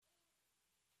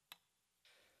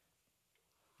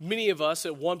Many of us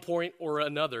at one point or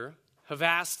another have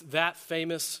asked that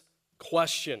famous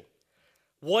question: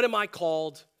 what am I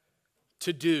called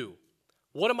to do?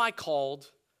 What am I called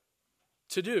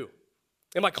to do?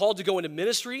 Am I called to go into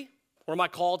ministry, or am I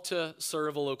called to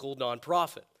serve a local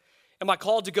nonprofit? Am I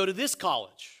called to go to this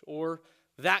college or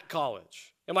that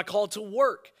college? Am I called to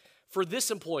work for this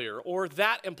employer or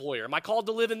that employer? Am I called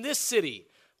to live in this city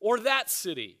or that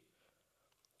city?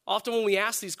 Often when we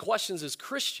ask these questions as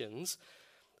Christians,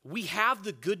 we have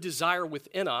the good desire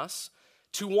within us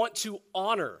to want to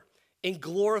honor and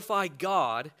glorify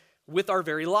God with our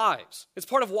very lives. It's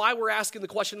part of why we're asking the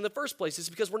question in the first place, is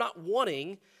because we're not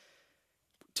wanting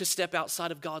to step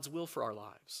outside of God's will for our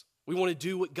lives. We want to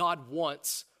do what God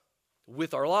wants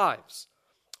with our lives.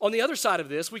 On the other side of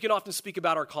this, we can often speak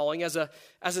about our calling as a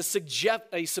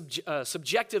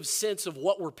subjective sense of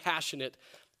what we're passionate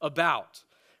about,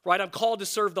 right? I'm called to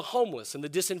serve the homeless and the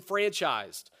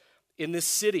disenfranchised in this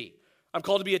city. I'm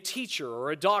called to be a teacher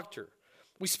or a doctor.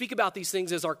 We speak about these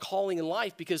things as our calling in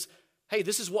life because, hey,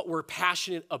 this is what we're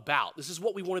passionate about. This is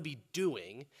what we want to be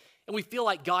doing, and we feel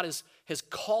like God has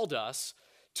called us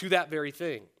to that very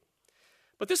thing.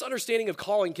 But this understanding of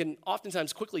calling can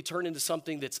oftentimes quickly turn into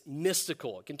something that's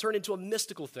mystical. It can turn into a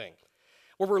mystical thing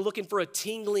where we're looking for a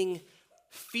tingling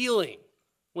feeling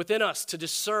within us to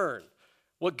discern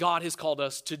what God has called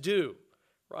us to do,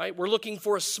 right? We're looking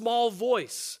for a small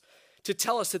voice to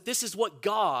tell us that this is what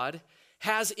God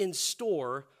has in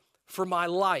store for my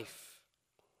life.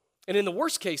 And in the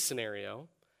worst case scenario,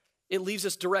 it leaves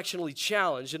us directionally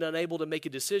challenged and unable to make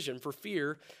a decision for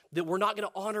fear that we're not going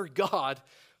to honor God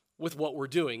with what we're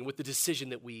doing, with the decision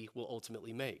that we will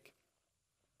ultimately make.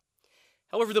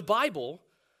 However, the Bible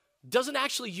doesn't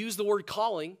actually use the word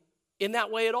calling in that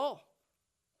way at all,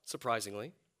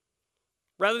 surprisingly.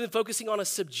 Rather than focusing on a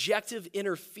subjective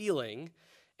inner feeling,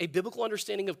 a biblical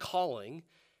understanding of calling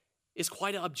is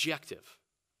quite objective.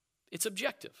 It's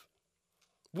objective.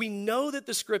 We know that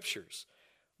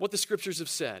what the scriptures have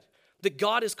said, that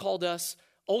God has called us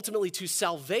ultimately to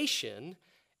salvation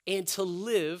and to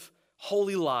live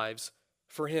holy lives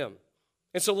for him.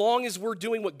 And so long as we're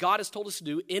doing what God has told us to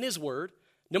do in his word,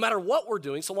 no matter what we're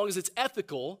doing, so long as it's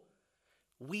ethical,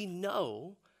 we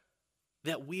know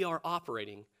that we are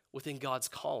operating within God's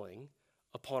calling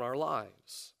upon our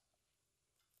lives.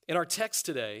 In our text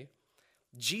today,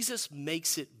 Jesus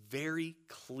makes it very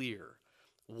clear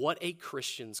what a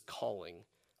Christian's calling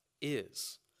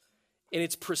is. And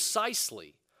it's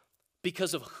precisely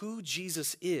because of who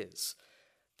Jesus is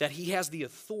that he has the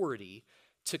authority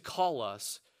to call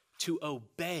us to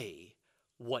obey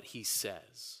what he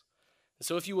says. And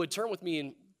so if you would turn with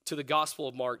me to the Gospel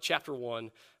of Mark, chapter 1,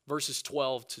 verses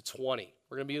 12 to 20.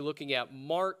 We're going to be looking at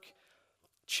Mark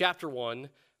chapter 1,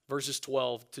 verses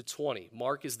 12 to 20.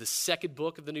 Mark is the second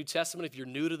book of the New Testament. If you're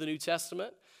new to the New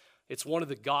Testament, it's one of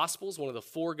the Gospels, one of the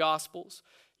four Gospels.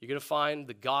 You're going to find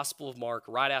the Gospel of Mark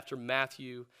right after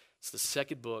Matthew. It's the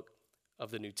second book of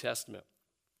the New Testament.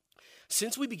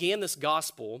 Since we began this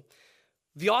gospel,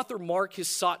 the author Mark has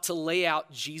sought to lay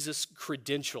out Jesus'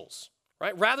 credentials,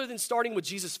 right? Rather than starting with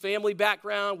Jesus' family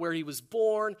background, where he was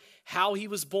born, how he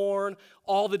was born,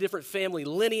 all the different family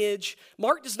lineage,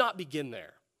 Mark does not begin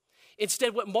there.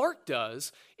 Instead, what Mark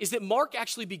does is that Mark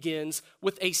actually begins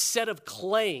with a set of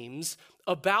claims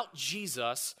about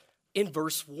Jesus in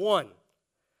verse 1,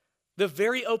 the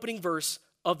very opening verse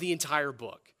of the entire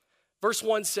book. Verse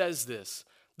 1 says this: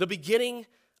 the beginning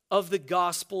of the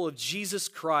gospel of Jesus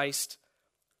Christ,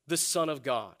 the Son of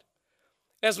God.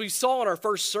 As we saw in our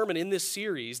first sermon in this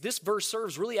series, this verse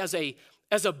serves really as a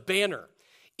banner.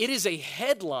 It is a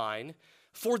headline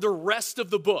for the rest of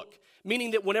the book,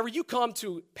 meaning that whenever you come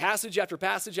to passage after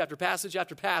passage after passage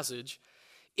after passage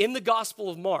in the Gospel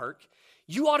of Mark,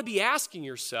 you ought to be asking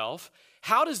yourself,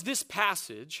 how does this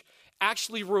passage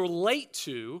actually relate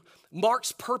to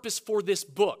Mark's purpose for this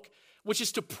book, which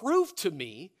is to prove to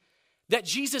me that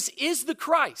Jesus is the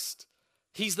Christ,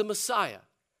 he's the Messiah,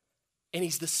 and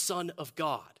he's the Son of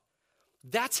God.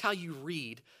 That's how you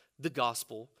read the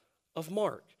Gospel of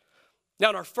Mark.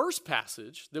 Now, in our first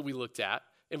passage that we looked at,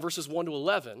 in verses 1 to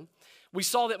 11, we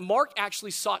saw that Mark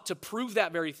actually sought to prove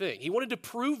that very thing. He wanted to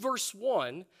prove verse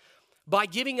 1 by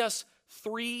giving us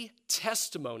 3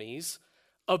 testimonies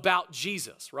about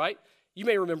Jesus, right? You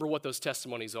may remember what those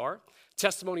testimonies are.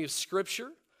 Testimony of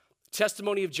Scripture,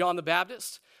 testimony of John the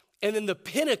Baptist, and then the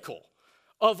pinnacle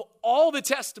of all the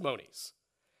testimonies,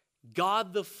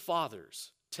 God the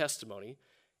Father's testimony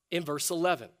in verse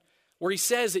 11, where he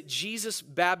says at Jesus'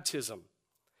 baptism,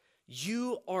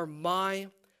 "You are my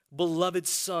beloved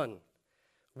Son.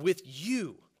 With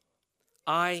you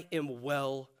I am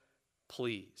well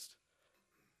pleased."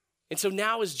 And so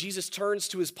now as Jesus turns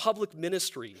to his public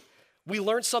ministry, we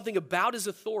learn something about his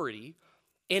authority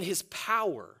and his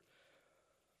power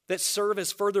that serve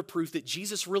as further proof that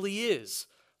Jesus really is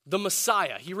the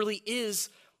Messiah. He really is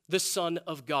the Son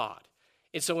of God.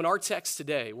 And so in our text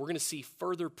today, we're going to see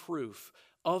further proof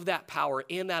of that power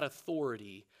and that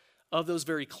authority of those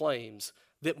very claims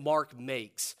that Mark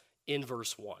makes in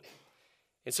verse 1.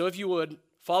 And so if you would,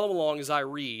 follow along as I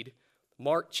read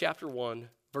Mark chapter 1,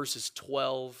 verses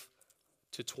 12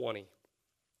 to 20.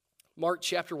 Mark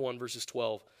chapter 1, verses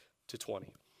 12 to 20.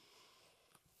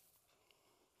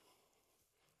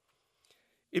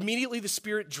 Immediately the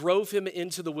Spirit drove him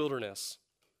into the wilderness.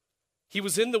 He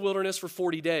was in the wilderness for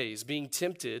 40 days, being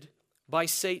tempted by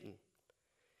Satan.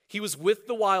 He was with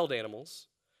the wild animals,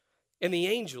 and the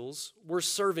angels were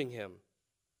serving him.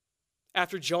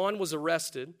 After John was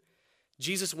arrested,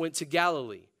 Jesus went to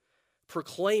Galilee,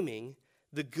 proclaiming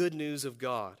the good news of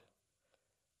God.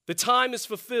 The time is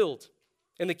fulfilled,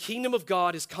 and the kingdom of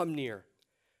God has come near.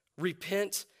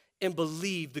 Repent and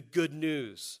believe the good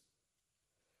news.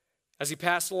 As he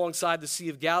passed alongside the Sea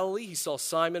of Galilee, he saw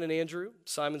Simon and Andrew,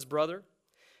 Simon's brother,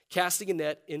 casting a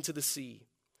net into the sea,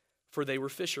 for they were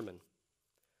fishermen.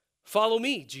 Follow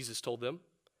me, Jesus told them,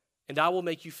 and I will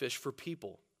make you fish for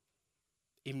people.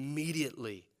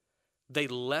 Immediately, they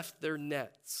left their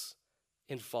nets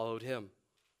and followed him.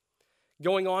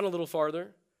 Going on a little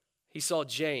farther, he saw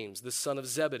James, the son of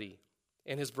Zebedee,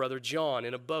 and his brother John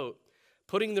in a boat,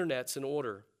 putting their nets in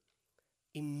order.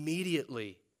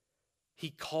 Immediately, he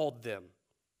called them,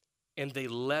 and they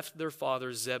left their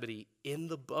father Zebedee in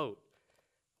the boat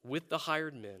with the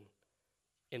hired men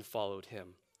and followed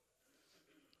him.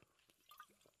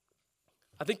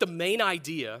 I think the main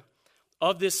idea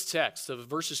of this text of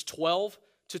verses 12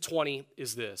 to 20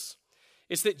 is this.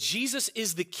 It's that Jesus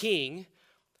is the king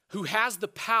who has the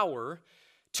power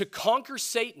to conquer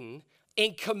Satan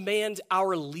and command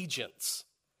our allegiance.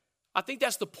 I think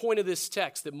that's the point of this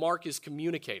text that Mark is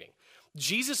communicating.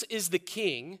 Jesus is the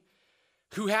king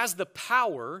who has the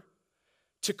power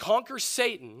to conquer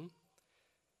Satan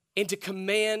and to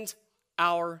command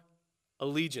our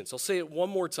allegiance. I'll say it one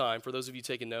more time for those of you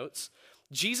taking notes.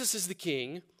 Jesus is the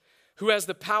king who has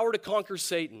the power to conquer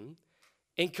Satan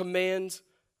and command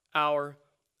our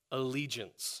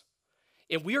allegiance.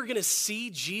 And we are going to see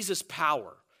Jesus'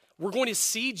 power. We're going to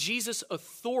see Jesus'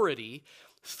 authority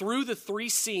through the three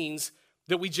scenes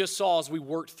that we just saw as we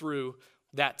worked through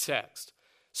that text.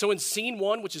 So in scene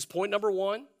 1, which is point number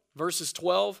 1, verses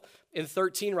 12 and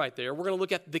 13 right there, we're going to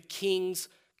look at the king's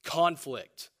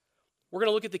conflict. We're going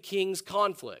to look at the king's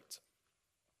conflict.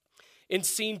 In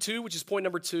scene 2, which is point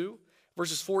number 2,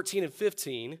 verses 14 and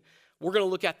 15, we're going to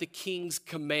look at the king's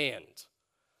command.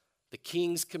 The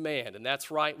king's command. And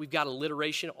that's right, we've got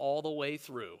alliteration all the way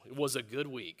through. It was a good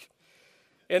week.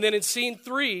 And then in scene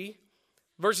 3,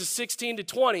 verses 16 to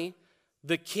 20,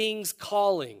 the king's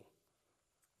calling.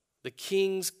 The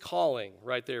king's calling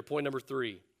right there, point number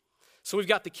 3. So we've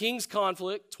got the king's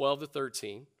conflict, 12 to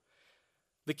 13.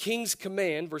 The king's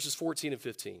command, verses 14 and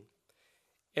 15.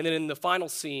 And then in the final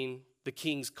scene, the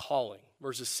king's calling,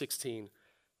 verses 16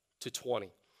 to 20.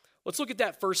 Let's look at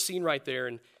that first scene right there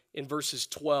in verses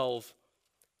 12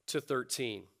 to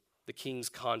 13, the king's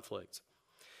conflict.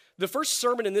 The first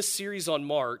sermon in this series on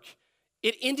Mark,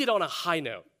 it ended on a high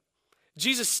note.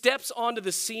 Jesus steps onto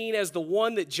the scene as the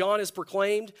one that John has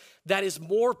proclaimed that is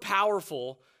more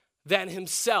powerful than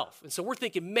himself. And so we're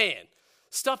thinking, man,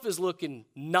 stuff is looking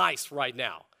nice right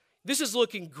now. This is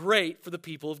looking great for the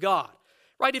people of God,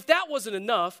 right? If that wasn't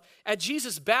enough, at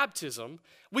Jesus' baptism,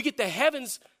 we get the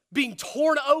heavens being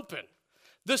torn open,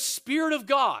 the Spirit of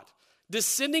God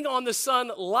descending on the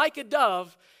Son like a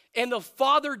dove, and the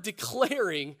Father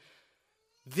declaring,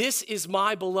 "This is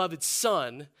my beloved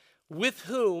Son, with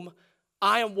whom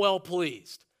I am well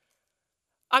pleased."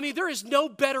 I mean, there is no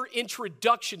better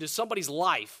introduction to somebody's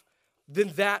life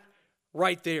than that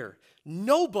right there.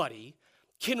 Nobody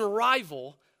can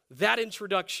rival that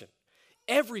introduction.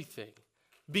 Everything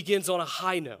begins on a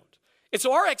high note. And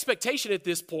so our expectation at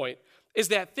this point is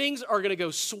that things are going to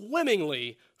go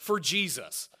swimmingly for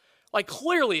Jesus. Like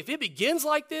clearly, if it begins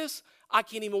like this, I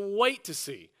can't even wait to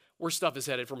see where stuff is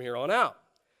headed from here on out.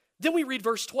 Then we read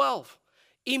verse 12.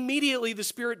 Immediately the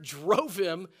Spirit drove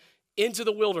him into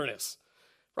the wilderness.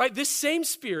 Right? This same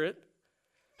Spirit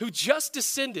who just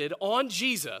descended on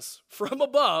Jesus from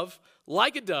above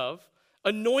like a dove,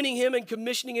 anointing him and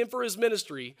commissioning him for his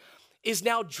ministry, is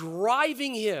now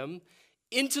driving him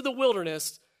into the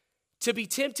wilderness to be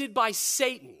tempted by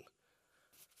Satan.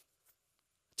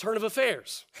 Turn of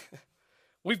affairs.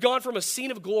 We've gone from a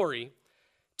scene of glory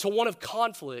to one of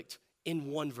conflict in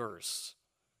one verse.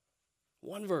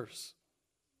 One verse.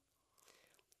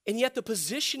 And yet the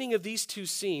positioning of these two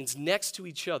scenes next to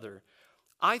each other,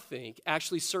 I think,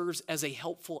 actually serves as a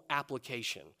helpful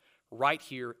application right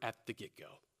here at the get-go.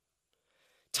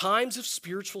 Times of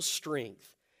spiritual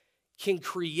strength can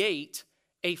create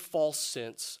a false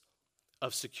sense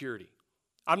of security.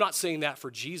 I'm not saying that for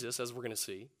Jesus, as we're going to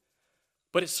see,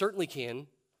 but it certainly can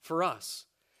for us.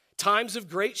 Times of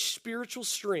great spiritual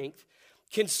strength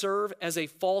can serve as a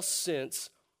false sense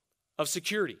of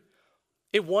security.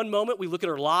 In one moment, we look at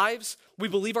our lives, we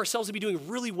believe ourselves to be doing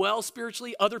really well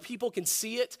spiritually. Other people can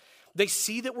see it. They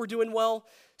see that we're doing well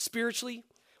spiritually.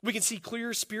 We can see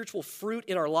clear spiritual fruit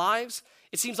in our lives.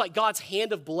 It seems like God's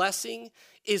hand of blessing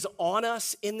is on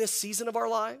us in this season of our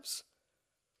lives.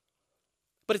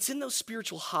 But it's in those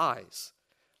spiritual highs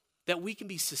that we can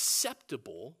be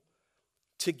susceptible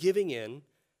to giving in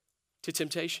to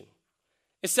temptation.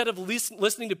 Instead of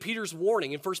listening to Peter's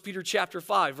warning in 1 Peter chapter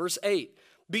 5, verse 8,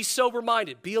 be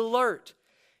sober-minded, be alert.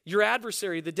 Your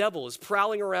adversary, the devil, is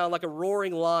prowling around like a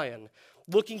roaring lion,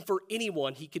 looking for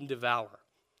anyone he can devour.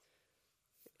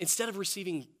 Instead of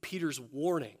receiving Peter's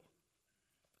warning,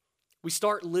 we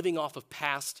start living off of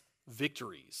past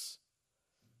victories,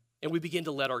 and we begin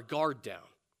to let our guard down.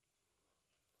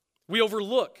 We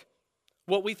overlook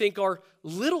what we think are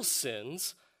little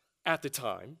sins at the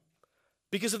time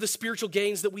because of the spiritual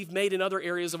gains that we've made in other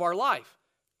areas of our life.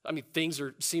 I mean, things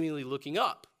are seemingly looking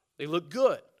up. They look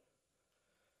good.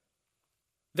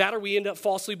 That or we end up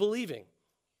falsely believing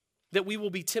that we will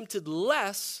be tempted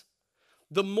less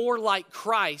the more like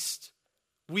Christ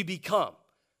we become.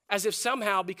 As if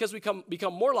somehow, because we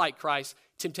become more like Christ,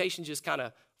 temptation just kind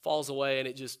of falls away and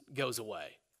it just goes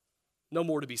away. No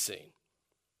more to be seen.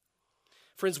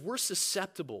 Friends, we're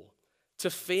susceptible to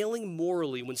failing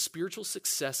morally when spiritual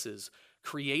successes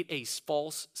create a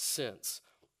false sense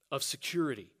of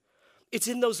security. It's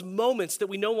in those moments that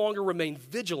we no longer remain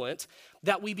vigilant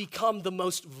that we become the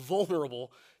most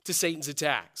vulnerable to Satan's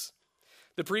attacks.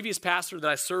 The previous pastor that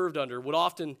I served under would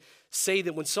often say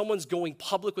that when someone's going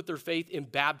public with their faith in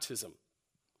baptism,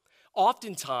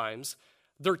 oftentimes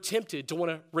they're tempted to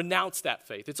want to renounce that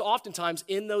faith. It's oftentimes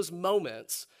in those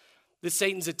moments that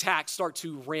Satan's attacks start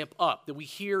to ramp up, that we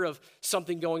hear of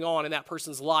something going on in that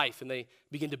person's life and they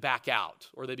begin to back out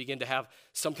or they begin to have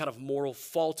some kind of moral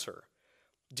falter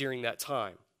during that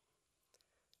time.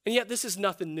 And yet this is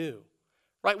nothing new,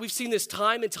 right? We've seen this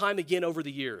time and time again over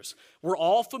the years. We're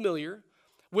all familiar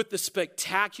with the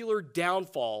spectacular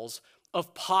downfalls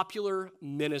of popular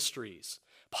ministries,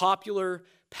 popular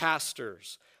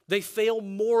pastors. They fail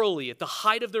morally at the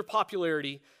height of their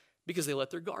popularity because they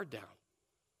let their guard down.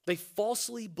 They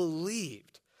falsely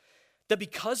believed that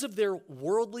because of their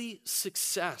worldly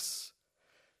success,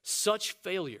 such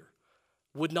failure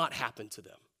would not happen to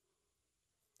them.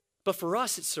 But for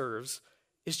us, it serves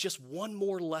as just one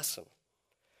more lesson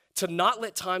to not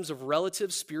let times of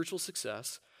relative spiritual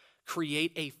success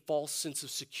create a false sense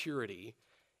of security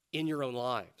in your own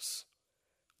lives.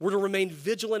 We're to remain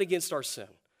vigilant against our sin,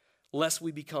 lest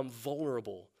we become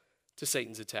vulnerable to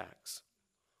Satan's attacks.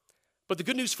 But the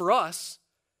good news for us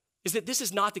is that this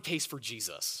is not the case for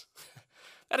Jesus.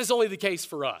 That is only the case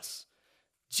for us.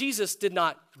 Jesus did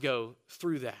not go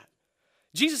through that.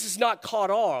 Jesus is not caught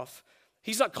off.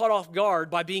 He's not caught off guard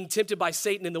by being tempted by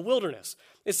Satan in the wilderness.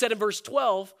 Instead, in verse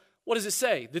 12, what does it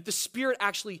say? That the Spirit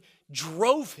actually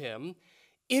drove him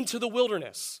into the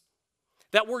wilderness.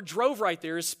 That word drove right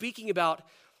there is speaking about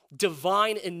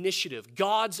divine initiative,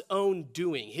 God's own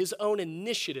doing, his own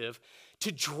initiative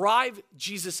to drive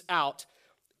Jesus out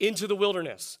into the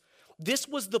wilderness. This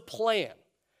was the plan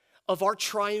of our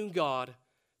triune God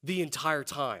the entire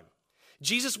time.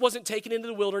 Jesus wasn't taken into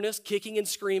the wilderness kicking and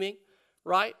screaming,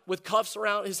 right? With cuffs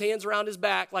around his hands around his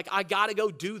back, like, I got to go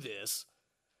do this.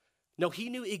 No, he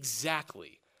knew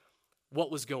exactly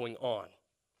what was going on.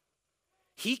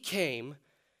 He came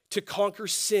to conquer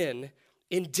sin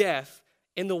and death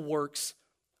and the works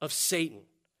of Satan.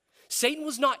 Satan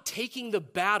was not taking the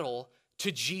battle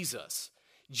to Jesus.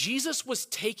 Jesus was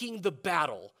taking the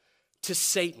battle to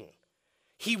Satan.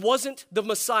 He wasn't the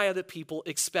Messiah that people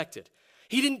expected.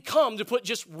 He didn't come to put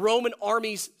just Roman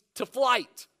armies to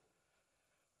flight.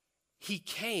 He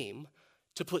came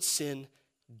to put sin,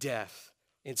 death,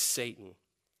 and Satan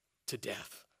to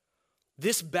death.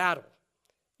 This battle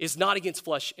is not against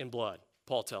flesh and blood,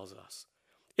 Paul tells us.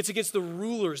 It's against the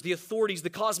rulers, the authorities, the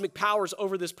cosmic powers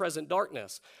over this present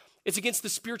darkness. It's against the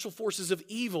spiritual forces of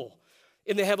evil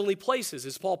in the heavenly places,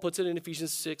 as Paul puts it in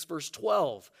Ephesians 6, verse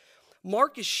 12.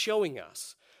 Mark is showing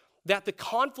us that the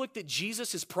conflict that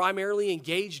Jesus is primarily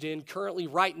engaged in currently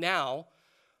right now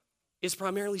is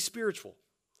primarily spiritual.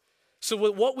 So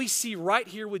what we see right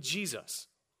here with Jesus,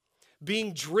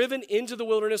 being driven into the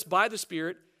wilderness by the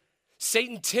Spirit,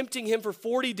 Satan tempting him for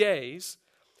 40 days,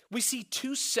 we see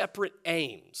two separate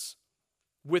aims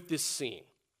with this scene.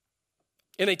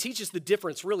 And they teach us the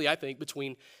difference, really, I think,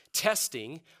 between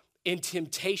testing and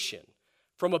temptation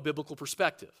from a biblical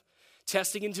perspective.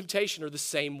 Testing and temptation are the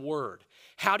same word.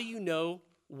 How do you know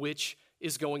which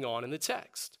is going on in the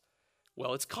text?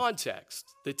 Well, it's context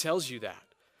that tells you that.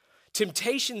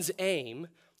 Temptation's aim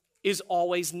is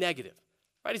always negative,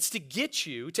 right? It's to get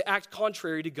you to act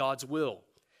contrary to God's will.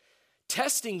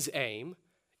 Testing's aim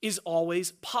is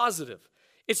always positive.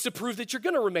 It's to prove that you're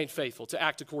going to remain faithful to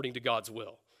act according to God's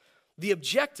will. The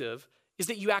objective is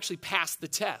that you actually pass the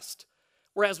test.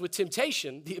 Whereas with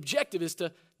temptation, the objective is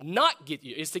to get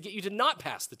you to not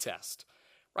pass the test.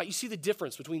 Right? You see the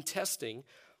difference between testing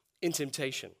and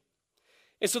temptation.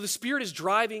 And so the Spirit is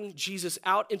driving Jesus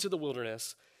out into the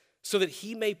wilderness so that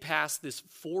he may pass this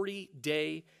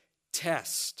 40-day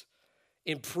test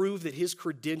and prove that his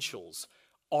credentials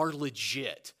are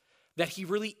legit, that he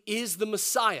really is the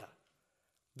Messiah,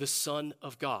 the Son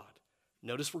of God.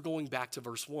 Notice we're going back to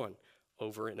verse 1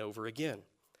 over and over again.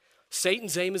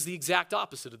 Satan's aim is the exact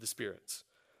opposite of the Spirit's.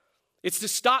 It's to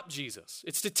stop Jesus.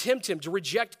 It's to tempt him to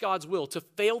reject God's will, to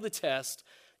fail the test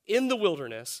in the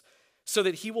wilderness so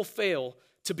that he will fail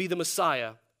to be the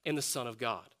Messiah and the Son of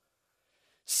God.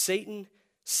 Satan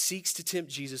seeks to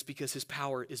tempt Jesus because his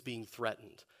power is being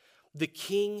threatened. The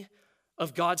king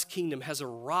of God's kingdom has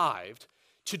arrived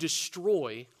to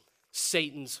destroy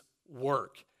Satan's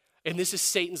work. And this is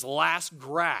Satan's last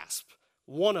grasp,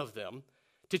 one of them,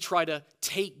 to try to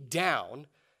take down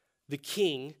the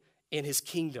king and his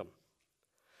kingdom.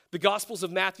 The Gospels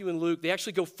of Matthew and Luke, they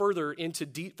actually go farther into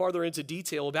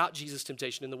detail about Jesus'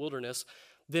 temptation in the wilderness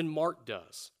than Mark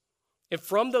does. And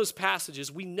from those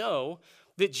passages, we know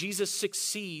that Jesus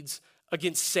succeeds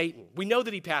against Satan. We know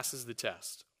that he passes the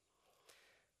test.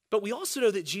 But we also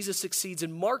know that Jesus succeeds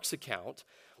in Mark's account,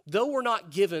 though we're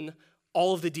not given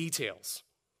all of the details.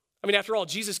 I mean, after all,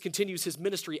 Jesus continues his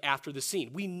ministry after the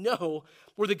scene. We know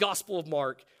where the Gospel of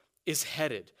Mark is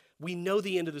headed. We know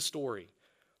the end of the story,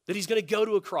 that he's going to go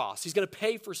to a cross. He's going to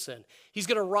pay for sin. He's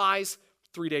going to rise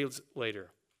 3 days later.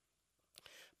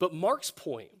 But Mark's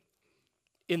point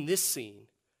in this scene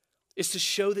is to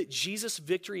show that Jesus'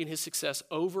 victory and his success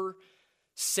over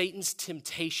Satan's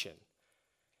temptation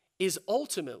is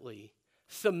ultimately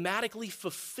thematically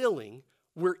fulfilling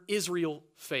where Israel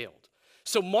failed.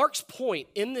 So Mark's point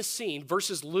in this scene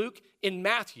versus Luke and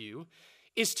Matthew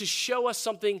is to show us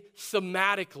something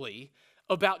thematically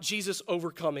about Jesus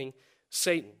overcoming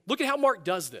Satan. Look at how Mark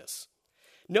does this.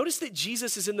 Notice that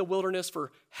Jesus is in the wilderness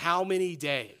for how many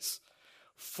days?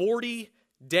 40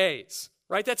 days,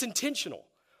 right? That's intentional.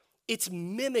 It's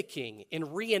mimicking and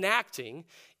reenacting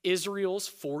Israel's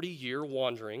 40-year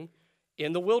wandering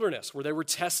in the wilderness where they were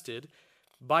tested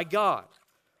by God.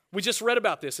 We just read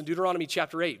about this in Deuteronomy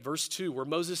chapter 8, verse 2, where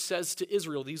Moses says to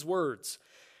Israel these words,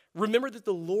 "Remember that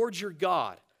the Lord your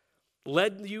God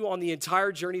led you on the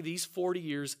entire journey these 40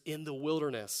 years in the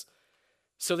wilderness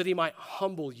so that he might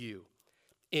humble you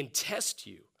and test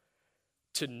you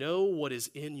to know what is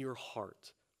in your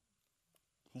heart,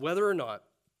 whether or not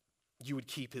you would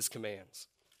keep his commands."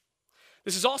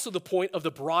 This is also the point of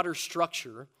the broader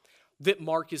structure that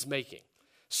Mark is making.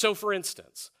 So, for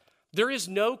instance, there is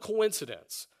no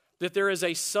coincidence that there is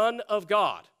a son of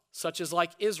God, such as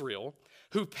like Israel,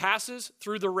 who passes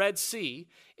through the Red Sea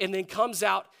and then comes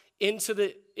out into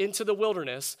the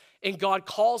wilderness, and God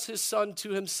calls his son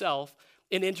to himself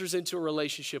and enters into a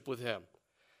relationship with him.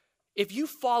 If you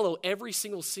follow every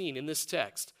single scene in this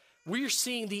text, we're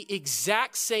seeing the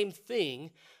exact same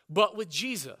thing, but with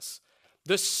Jesus.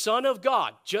 The Son of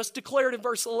God, just declared in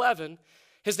verse 11,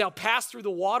 has now passed through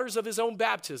the waters of his own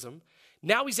baptism.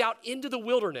 Now he's out into the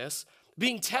wilderness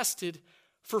being tested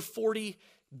for 40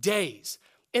 days.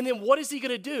 And then what is he going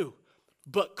to do?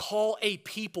 But call a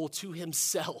people to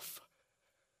himself.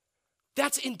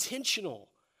 That's intentional.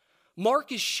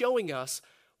 Mark is showing us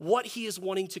what he is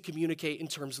wanting to communicate in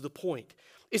terms of the point.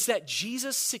 It's that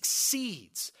Jesus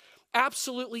succeeds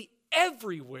absolutely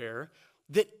everywhere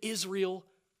that Israel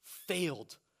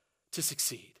failed to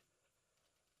succeed.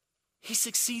 He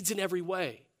succeeds in every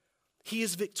way. He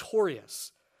is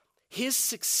victorious. His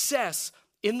success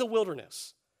in the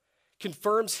wilderness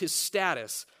confirms his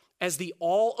status as the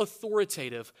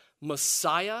all-authoritative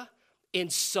Messiah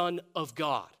and Son of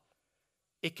God.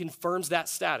 It confirms that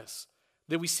status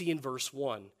that we see in verse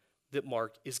 1 that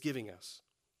Mark is giving us.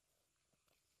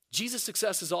 Jesus'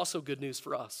 success is also good news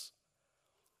for us.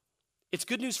 It's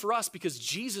good news for us because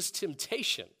Jesus'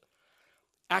 temptation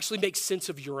actually makes sense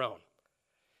of your own.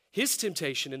 his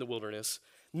temptation in the wilderness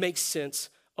makes sense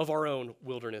of our own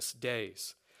wilderness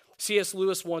days. C.S.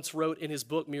 Lewis once wrote in his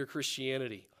book, Mere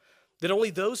Christianity, that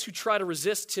only those who try to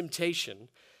resist temptation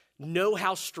know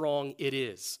how strong it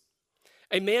is.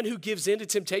 A man who gives in to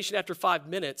temptation after 5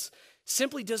 minutes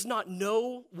simply does not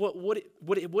know what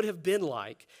it would have been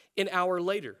like an hour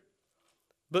later.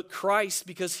 But Christ,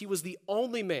 because he was the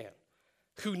only man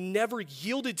who never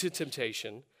yielded to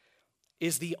temptation,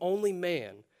 is the only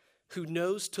man who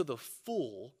knows to the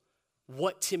full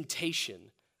what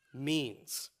temptation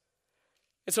means.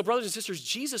 And so, brothers and sisters,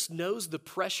 Jesus knows the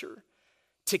pressure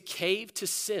to cave to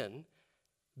sin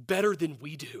better than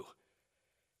we do.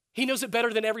 He knows it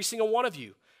better than every single one of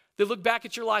you that look back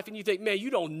at your life and you think, man, you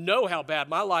don't know how bad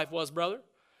my life was, brother.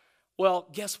 Well,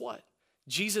 guess what?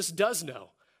 Jesus does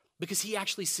know, because he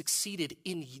actually succeeded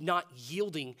in not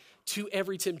yielding to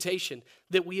every temptation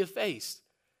that we have faced.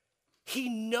 He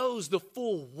knows the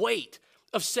full weight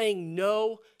of saying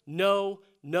no, no,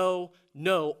 no,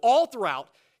 no, all throughout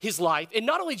his life, and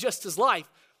not only just his life,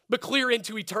 but clear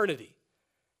into eternity.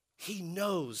 He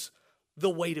knows the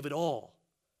weight of it all.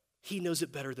 He knows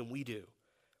it better than we do.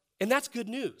 And that's good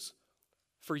news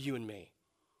for you and me.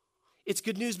 It's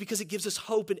good news because it gives us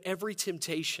hope in every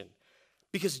temptation,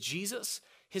 because Jesus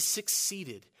has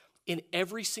succeeded in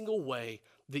every single way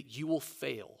that you will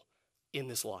fail in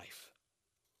this life.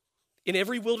 In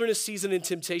every wilderness season and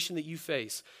temptation that you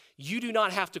face, you do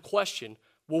not have to question,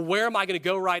 well, where am I going to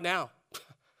go right now?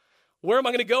 Where am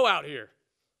I going to go out here?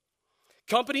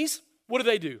 Companies, what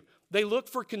do? They look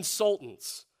for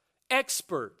consultants,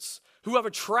 experts who have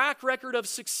a track record of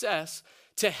success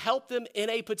to help them in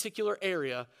a particular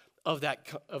area of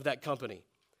that company.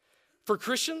 For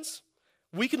Christians,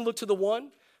 we can look to the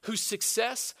one whose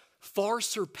success far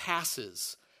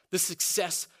surpasses the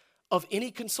success of any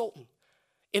consultant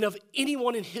and of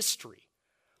anyone in history.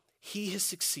 He has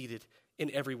succeeded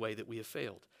in every way that we have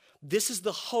failed. This is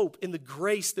the hope and the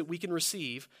grace that we can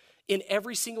receive in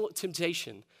every single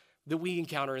temptation that we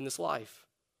encounter in this life.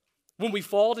 When we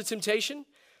fall to temptation,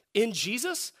 in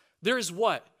Jesus, there is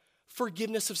what?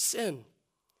 Forgiveness of sin.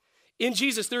 In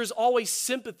Jesus, there is always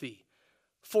sympathy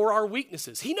for our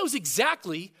weaknesses. He knows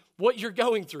exactly what you're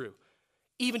going through,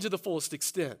 even to the fullest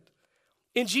extent.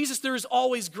 In Jesus, there is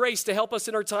always grace to help us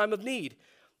in our time of need.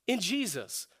 In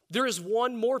Jesus, there is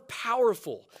one more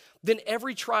powerful than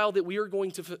every trial that we are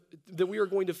going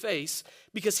to face,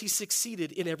 because he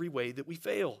succeeded in every way that we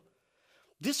fail.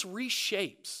 This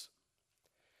reshapes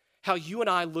how you and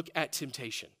I look at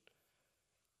temptation.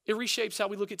 It reshapes how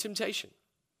we look at temptation.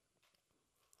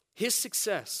 His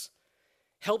success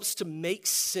helps to make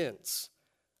sense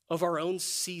of our own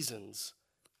seasons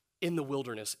in the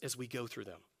wilderness as we go through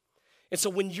them. And so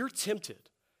when you're tempted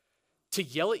to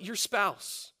yell at your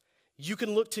spouse, you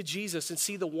can look to Jesus and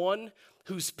see the one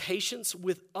whose patience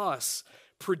with us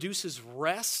produces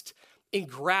rest and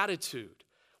gratitude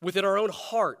within our own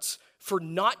hearts for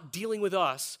not dealing with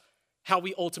us how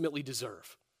we ultimately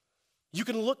deserve. You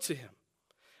can look to him.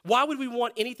 Why would we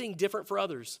want anything different for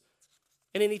others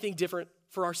and anything different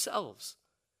for ourselves?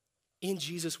 In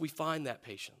Jesus, we find that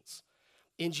patience.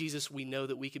 In Jesus, we know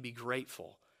that we can be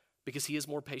grateful because he is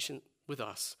more patient with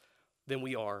us than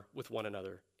we are with one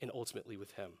another and ultimately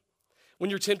with him. When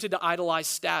you're tempted to idolize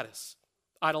status,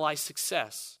 idolize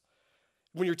success,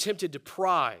 when you're tempted to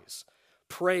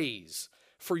praise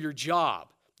for your job,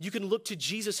 you can look to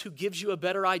Jesus, who gives you a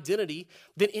better identity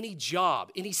than any job,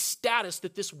 any status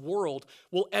that this world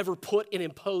will ever put and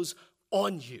impose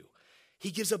on you.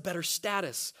 He gives a better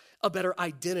status, a better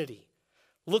identity.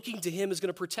 Looking to him is going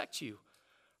to protect you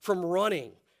from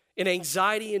running an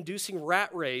anxiety-inducing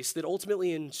rat race that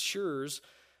ultimately ensures,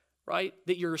 right,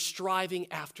 that you're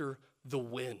striving after the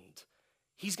wind.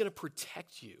 He's going to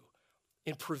protect you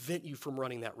and prevent you from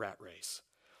running that rat race.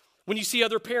 When you see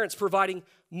other parents providing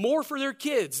more for their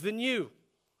kids than you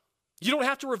don't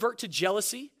have to revert to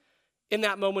jealousy in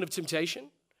that moment of temptation.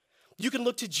 You can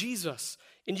look to Jesus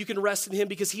and you can rest in him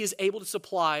because he is able to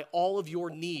supply all of your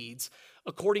needs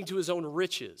according to his own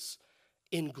riches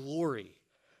in glory.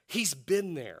 He's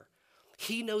been there.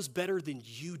 He knows better than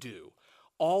you do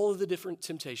all of the different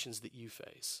temptations that you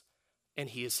face, and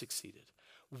he has succeeded.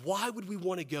 Why would we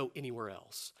want to go anywhere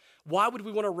else? Why would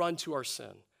we want to run to our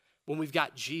sin when we've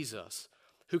got Jesus,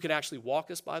 who can actually walk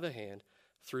us by the hand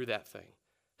through that thing,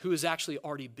 who has actually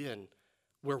already been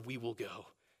where we will go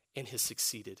and has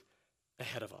succeeded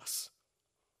ahead of us?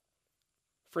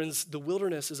 Friends, the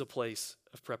wilderness is a place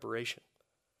of preparation.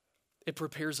 It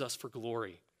prepares us for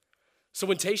glory. So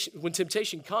when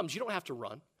temptation comes, you don't have to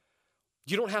run.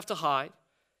 You don't have to hide.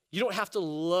 You don't have to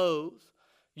loathe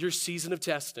your season of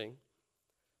testing.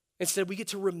 Instead, we get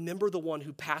to remember the one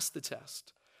who passed the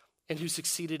test and who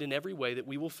succeeded in every way that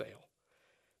we will fail.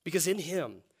 Because in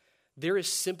him, there is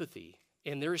sympathy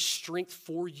and there is strength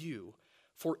for you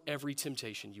for every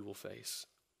temptation you will face.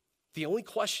 The only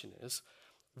question is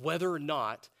whether or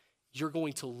not you're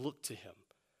going to look to him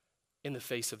in the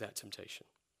face of that temptation.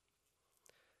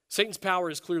 Satan's power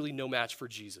is clearly no match for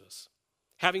Jesus.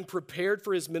 Having prepared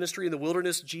for his ministry in the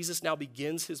wilderness, Jesus now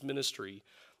begins his ministry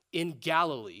in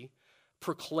Galilee,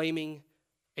 proclaiming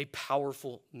a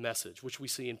powerful message, which we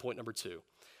see in point number 2,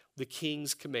 the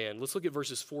king's command. Let's look at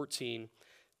verses 14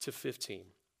 to 15.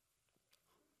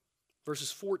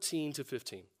 Verses 14 to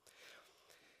 15.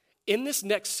 In this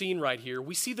next scene right here,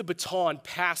 we see the baton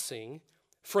passing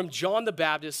from John the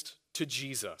Baptist to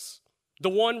Jesus. The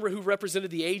one who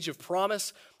represented the age of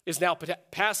promise is now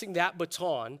passing that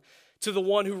baton to the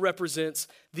one who represents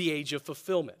the age of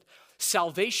fulfillment.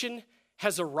 Salvation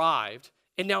has arrived,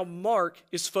 and now Mark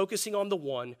is focusing on the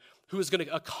one who is going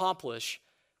to accomplish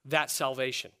that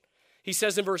salvation. He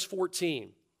says in verse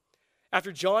 14,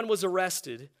 after John was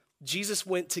arrested, Jesus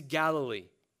went to Galilee,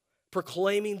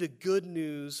 proclaiming the good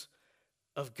news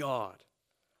of God.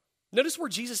 Notice where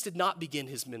Jesus did not begin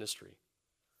his ministry.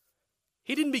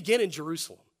 He didn't begin in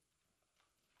Jerusalem.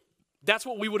 That's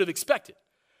what we would have expected.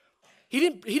 He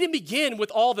didn't begin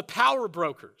with all the power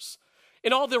brokers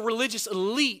and all the religious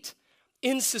elite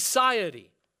in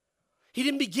society. He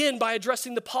didn't begin by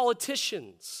addressing the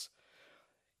politicians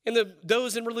and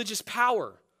those in religious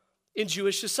power in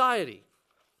Jewish society.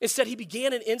 Instead, he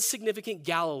began in insignificant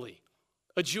Galilee,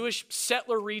 a Jewish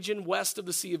settler region west of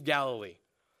the Sea of Galilee,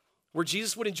 where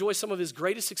Jesus would enjoy some of his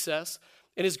greatest success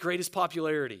and his greatest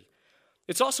popularity.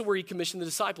 It's also where he commissioned the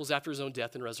disciples after his own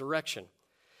death and resurrection.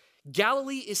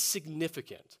 Galilee is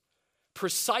significant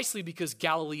precisely because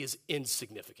Galilee is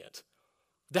insignificant.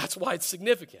 That's why it's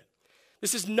significant.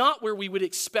 This is not where we would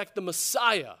expect the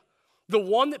Messiah, the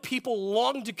one that people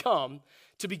long to come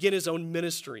to begin his own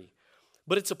ministry.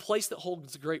 But it's a place that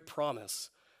holds a great promise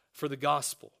for the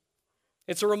gospel.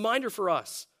 It's a reminder for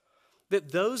us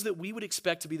that those that we would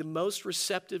expect to be the most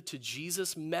receptive to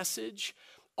Jesus' message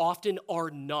often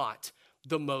are not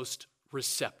the most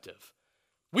receptive.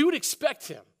 We would expect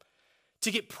him to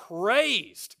get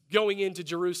praised going into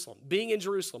Jerusalem, being in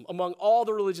Jerusalem among all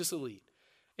the religious elite.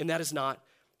 And that is not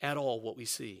at all what we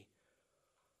see.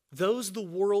 Those the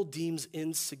world deems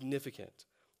insignificant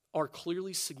are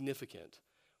clearly significant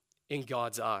in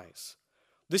God's eyes.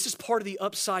 This is part of the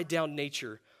upside down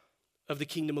nature of the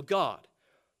kingdom of God.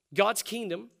 God's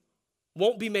kingdom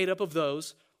won't be made up of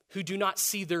those who do not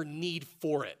see their need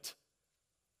for it.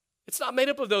 It's not made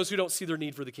up of those who don't see their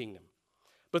need for the kingdom,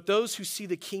 but those who see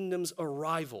the kingdom's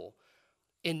arrival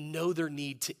and know their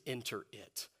need to enter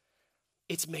it.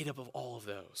 It's made up of all of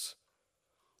those.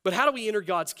 But how do we enter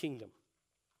God's kingdom?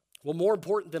 Well, more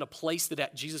important than a place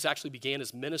that Jesus actually began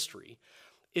his ministry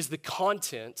is the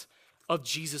content of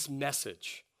Jesus'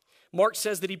 message. Mark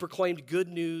says that he proclaimed good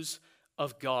news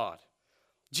of God.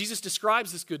 Jesus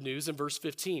describes this good news in verse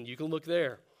 15. You can look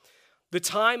there. The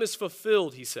time is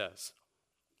fulfilled, he says,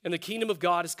 and the kingdom of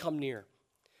God has come near.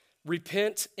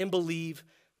 Repent and believe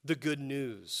the good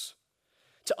news.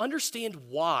 To understand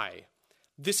why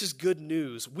this is good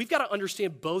news, we've got to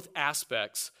understand both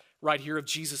aspects right here of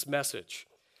Jesus' message.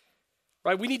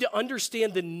 Right? We need to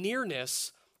understand the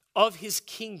nearness of his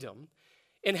kingdom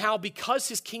and how because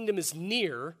his kingdom is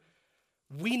near,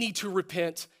 we need to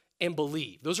repent and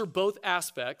believe. Those are both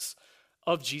aspects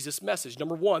of Jesus' message.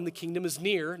 Number one, the kingdom is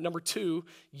near. Number two,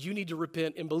 you need to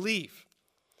repent and believe.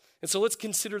 And so let's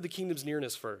consider the kingdom's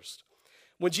nearness first.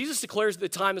 When Jesus declares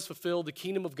that the time is fulfilled, the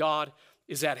kingdom of God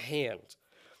is at hand,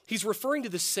 he's referring to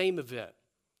the same event.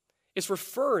 It's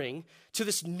referring to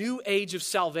this new age of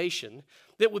salvation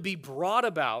that would be brought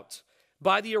about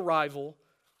by the arrival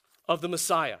of the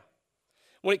Messiah.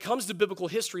 When it comes to biblical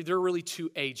history, there are really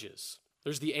two ages.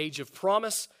 There's the age of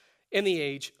promise and the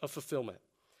age of fulfillment.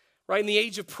 Right? In the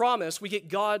age of promise, we get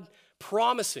God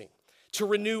promising to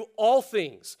renew all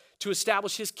things, to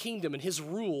establish his kingdom and his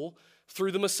rule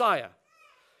through the Messiah.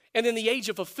 And then the age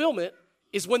of fulfillment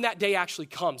is when that day actually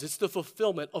comes. It's the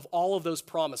fulfillment of all of those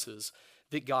promises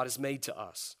that God has made to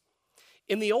us.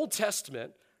 In the Old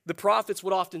Testament, the prophets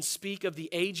would often speak of the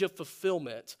age of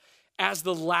fulfillment as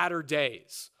the latter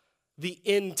days, the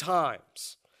end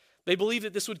times. They believed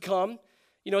that this would come,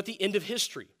 at the end of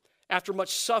history, after much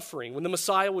suffering, when the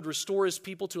Messiah would restore his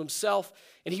people to himself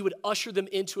and he would usher them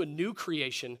into a new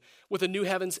creation with a new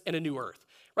heavens and a new earth.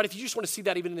 Right? If you just want to see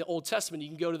that even in the Old Testament, you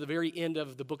can go to the very end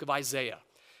of the book of Isaiah,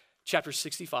 chapters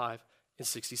 65 and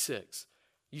 66.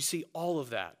 You see all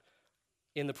of that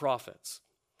in the prophets.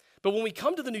 But when we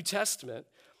come to the New Testament,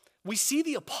 we see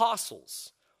the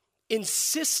apostles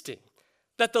insisting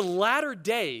that the latter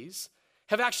days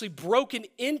have actually broken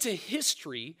into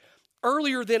history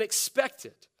earlier than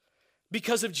expected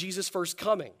because of Jesus' first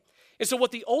coming. And so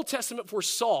what the Old Testament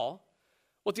foresaw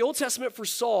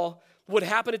would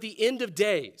happen at the end of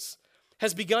days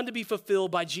has begun to be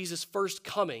fulfilled by Jesus' first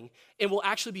coming and will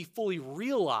actually be fully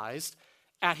realized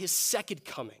at his second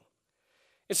coming.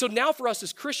 And so now for us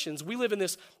as Christians, we live in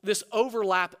this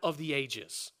overlap of the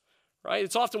ages, right?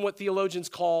 It's often what theologians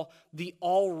call the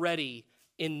already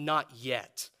and not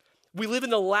yet. We live in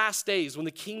the last days when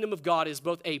the kingdom of God is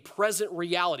both a present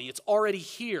reality. It's already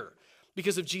here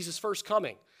because of Jesus' first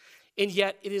coming, and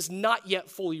yet it is not yet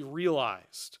fully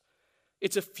realized.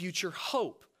 It's a future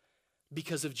hope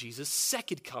because of Jesus'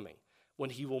 second coming when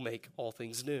he will make all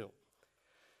things new.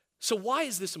 So why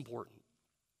is this important?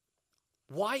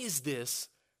 Why is this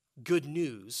good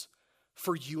news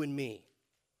for you and me?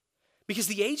 Because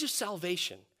the age of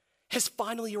salvation has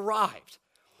finally arrived.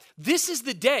 This is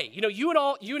the day. You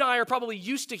and I are probably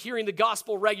used to hearing the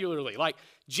gospel regularly. Like,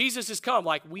 Jesus has come.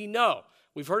 Like, we know.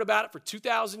 We've heard about it for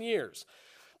 2,000 years.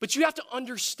 But you have to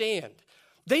understand,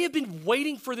 they have been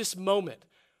waiting for this moment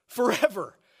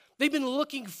forever. They've been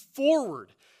looking forward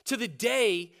to the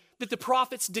day that the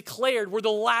prophets declared were the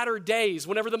latter days,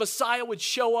 whenever the Messiah would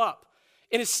show up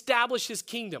and establish his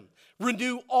kingdom,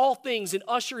 renew all things, and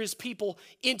usher his people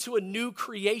into a new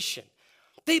creation.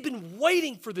 They've been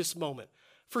waiting for this moment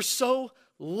for so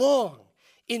long,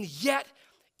 and yet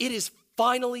it is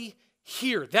finally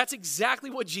here. That's exactly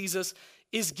what Jesus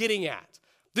is getting at.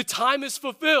 The time is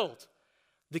fulfilled.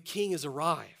 The King has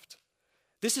arrived.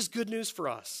 This is good news for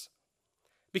us,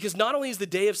 because not only is the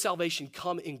day of salvation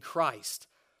come in Christ,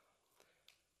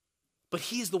 but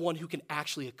he is the one who can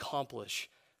actually accomplish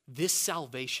this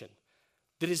salvation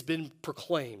that has been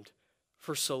proclaimed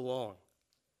for so long.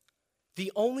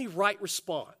 The only right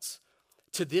response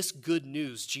to this good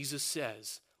news, Jesus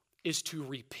says, is to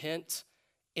repent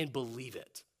and believe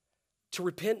it. To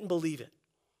repent and believe it.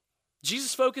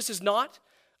 Jesus' focus is not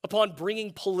upon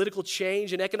bringing political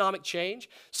change and economic change.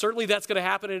 Certainly that's going to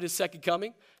happen at his second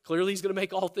coming. Clearly he's going to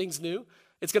make all things new.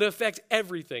 It's going to affect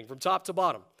everything from top to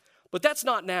bottom. But that's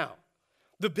not now.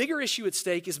 The bigger issue at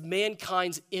stake is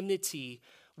mankind's enmity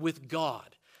with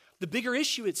God. The bigger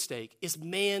issue at stake is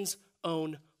man's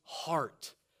own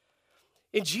heart.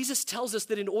 And Jesus tells us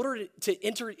that in order to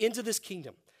enter into this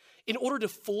kingdom, in order to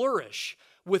flourish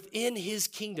within his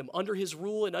kingdom, under his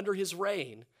rule and under his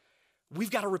reign,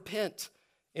 we've got to repent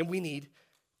and we need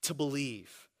to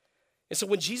believe. And so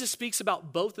when Jesus speaks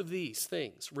about both of these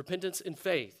things, repentance and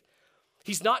faith,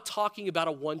 he's not talking about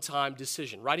a one-time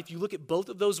decision, right? If you look at both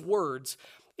of those words,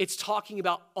 it's talking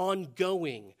about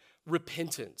ongoing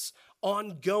repentance,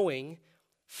 ongoing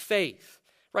faith,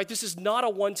 right? This is not a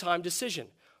one-time decision.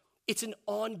 It's an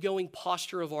ongoing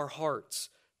posture of our hearts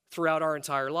throughout our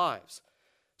entire lives.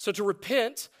 So to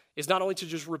repent is not only to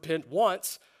just repent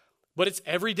once, but it's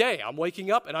every day. I'm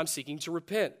waking up and I'm seeking to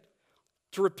repent.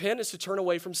 To repent is to turn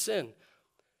away from sin,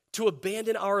 to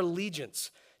abandon our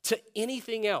allegiance to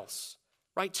anything else,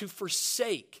 right? To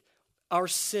forsake our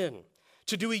sin,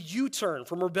 to do a U-turn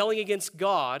from rebelling against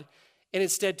God and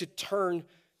instead to turn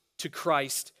to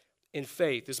Christ in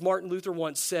faith. As Martin Luther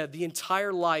once said, the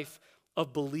entire life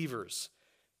of believers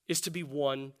is to be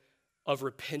one of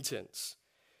repentance.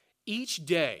 Each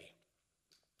day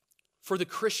for the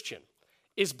Christian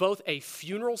is both a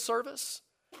funeral service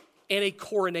and a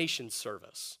coronation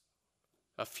service.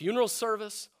 A funeral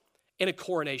service and a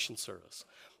coronation service.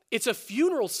 It's a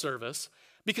funeral service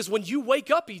because when you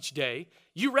wake up each day,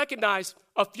 you recognize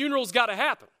a funeral's got to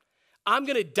happen. I'm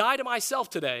going to die to myself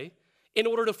today in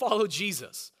order to follow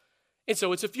Jesus. And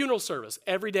so it's a funeral service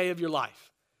every day of your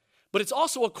life. But it's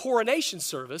also a coronation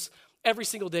service every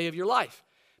single day of your life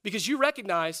because you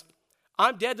recognize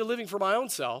I'm dead to living for my own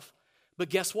self, but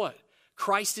guess what?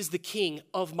 Christ is the king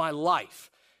of my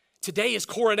life. Today is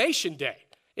coronation day.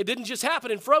 It didn't just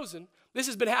happen in Frozen. This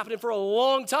has been happening for a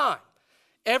long time.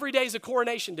 Every day is a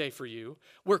coronation day for you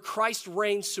where Christ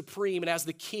reigns supreme and as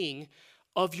the king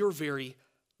of your very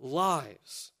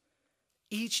lives.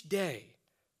 Each day,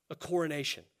 a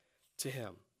coronation to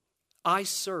him. I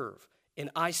serve and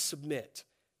I submit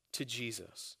to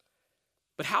Jesus.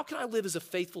 But how can I live as a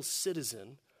faithful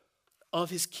citizen of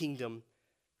his kingdom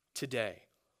today?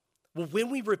 Well, when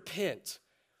we repent,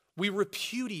 we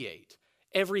repudiate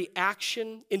every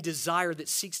action and desire that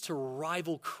seeks to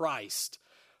rival Christ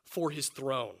for his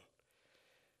throne.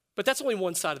 But that's only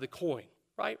one side of the coin,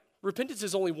 right? Repentance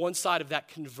is only one side of that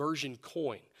conversion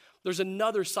coin. There's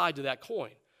another side to that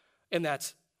coin, and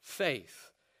that's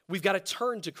faith. we've got to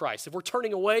turn to Christ. If we're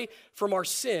turning away from our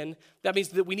sin, that means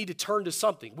that we need to turn to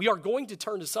something. We are going to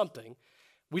turn to something.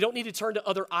 We don't need to turn to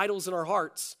other idols in our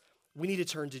hearts. We need to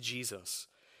turn to Jesus.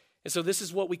 And so this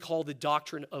is what we call the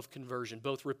doctrine of conversion.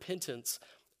 Both repentance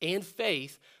and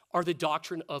faith are the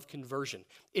doctrine of conversion.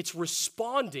 It's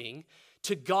responding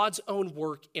to God's own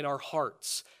work in our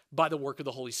hearts by the work of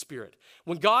the Holy Spirit.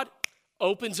 When God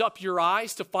opens up your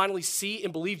eyes to finally see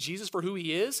and believe Jesus for who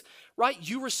he is, right?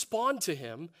 You respond to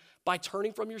him by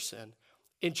turning from your sin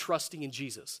and trusting in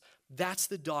Jesus. That's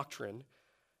the doctrine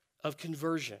of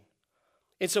conversion.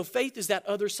 And so faith is that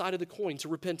other side of the coin to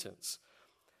repentance.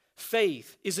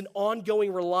 Faith is an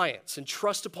ongoing reliance and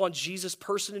trust upon Jesus'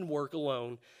 person and work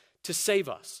alone to save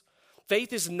us.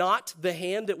 Faith is not the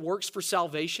hand that works for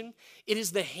salvation. It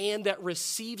is the hand that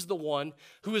receives the one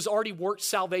who has already worked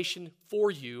salvation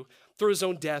for you through his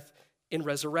own death and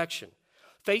resurrection.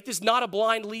 Faith is not a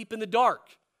blind leap in the dark,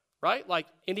 right? Like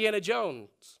Indiana Jones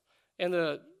and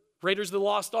the Raiders of the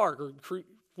Lost Ark or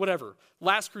whatever,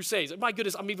 Last Crusades. My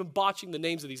goodness, I'm even botching the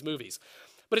names of these movies.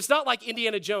 But it's not like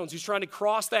Indiana Jones who's trying to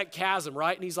cross that chasm,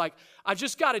 right? And he's like, I've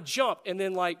just got to jump. And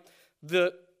then like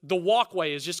the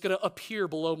walkway is just going to appear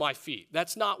below my feet.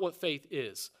 That's not what faith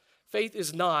is. Faith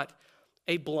is not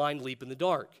a blind leap in the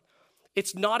dark.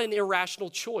 It's not an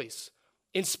irrational choice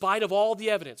in spite of all the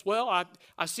evidence. Well,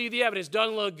 I see the evidence,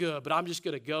 doesn't look good, but I'm just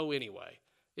going to go anyway.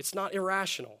 It's not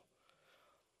irrational.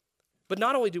 But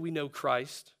not only do we know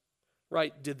Christ,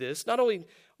 right, did this, not only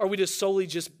are we to solely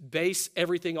just base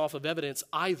everything off of evidence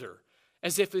either,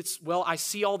 as if it's, well, I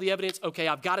see all the evidence, okay,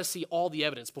 I've got to see all the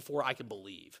evidence before I can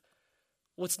believe.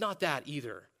 Well, it's not that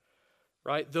either,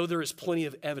 right? Though there is plenty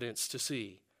of evidence to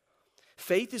see.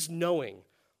 Faith is knowing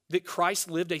that Christ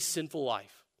lived a sinful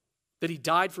life, that he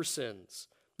died for sins,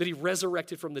 that he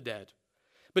resurrected from the dead.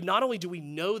 But not only do we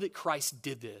know that Christ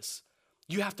did this,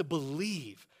 you have to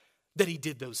believe that he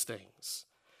did those things.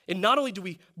 And not only do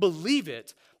we believe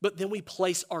it, but then we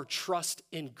place our trust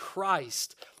in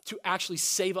Christ to actually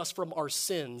save us from our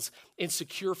sins and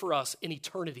secure for us an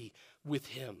eternity with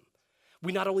him.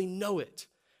 We not only know it,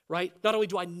 right? Not only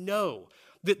do I know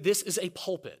that this is a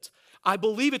pulpit, I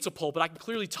believe it's a pulpit. I can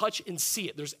clearly touch and see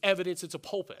it. There's evidence it's a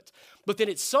pulpit. But then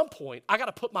at some point, I got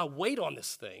to put my weight on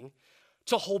this thing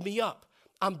to hold me up.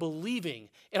 I'm believing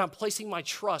and I'm placing my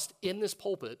trust in this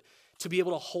pulpit to be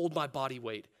able to hold my body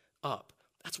weight up.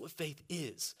 That's what faith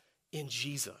is in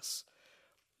Jesus.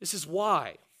 This is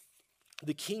why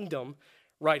the kingdom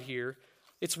right here,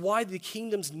 it's why the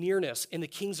kingdom's nearness and the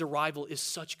king's arrival is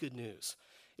such good news.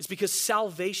 It's because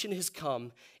salvation has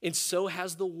come, and so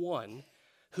has the one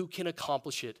who can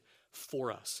accomplish it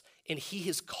for us. And he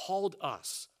has called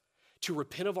us to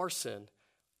repent of our sin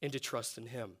and to trust in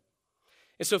him.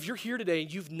 And so if you're here today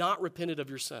and you've not repented of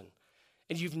your sin,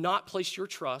 and you've not placed your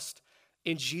trust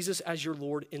in Jesus as your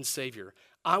Lord and Savior,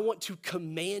 I want to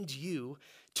command you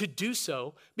to do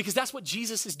so, because that's what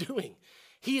Jesus is doing.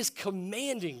 He is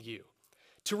commanding you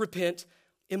to repent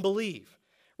and believe.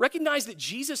 Recognize that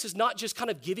Jesus is not just kind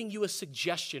of giving you a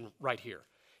suggestion right here.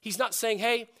 He's not saying,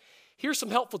 hey, here's some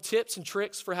helpful tips and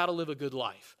tricks for how to live a good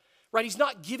life, right? He's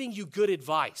not giving you good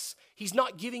advice. He's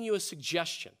not giving you a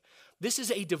suggestion. This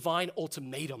is a divine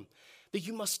ultimatum that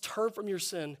you must turn from your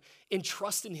sin and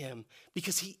trust in him,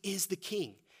 because he is the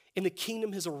king and the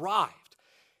kingdom has arrived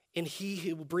and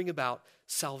he will bring about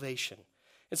salvation.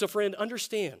 And so, friend,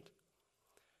 understand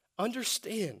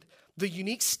the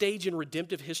unique stage in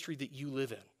redemptive history that you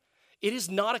live in. It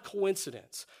is not a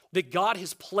coincidence that God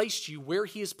has placed you where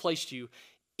he has placed you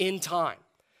in time,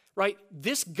 right?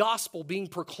 This gospel being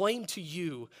proclaimed to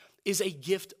you is a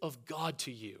gift of God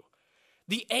to you.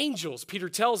 The angels, Peter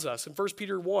tells us in 1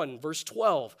 Peter 1, verse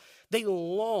 12, they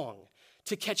long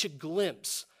to catch a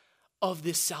glimpse of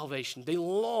this salvation. They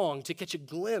long to catch a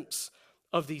glimpse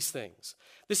of these things.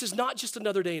 This is not just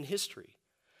another day in history.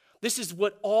 This is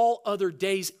what all other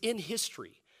days in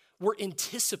history we're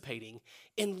anticipating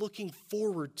and looking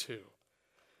forward to.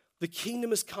 The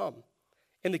kingdom has come,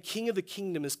 and the king of the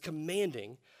kingdom is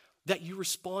commanding that you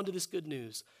respond to this good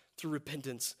news through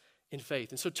repentance and faith.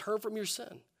 And so turn from your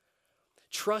sin.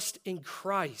 Trust in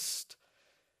Christ,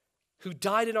 who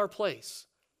died in our place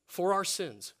for our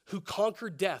sins, who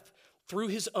conquered death through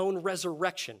his own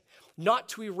resurrection, not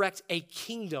to erect a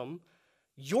kingdom,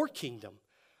 your kingdom,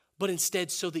 but instead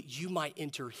so that you might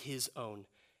enter his own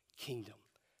kingdom.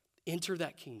 Enter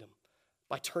that kingdom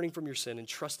by turning from your sin and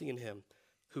trusting in him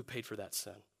who paid for that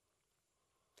sin.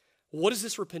 What does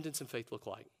this repentance and faith look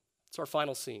like? It's our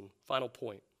final scene, final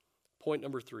point. Point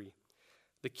number 3,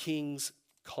 the king's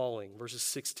calling, verses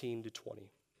 16 to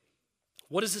 20.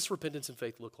 What does this repentance and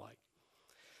faith look like?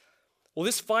 Well,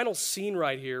 this final scene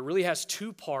right here really has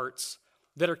two parts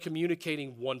that are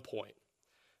communicating one point.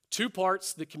 Two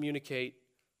parts that communicate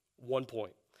one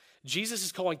point. Jesus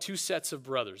is calling two sets of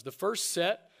brothers. The first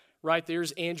set right there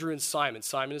is Andrew and Simon.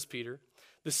 Simon is Peter.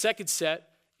 The second set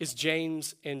is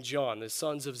James and John, the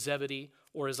sons of Zebedee,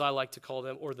 or as I like to call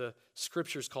them, or the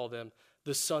scriptures call them,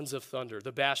 the sons of thunder,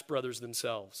 the Bash brothers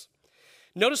themselves.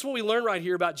 Notice what we learn right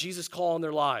here about Jesus' call on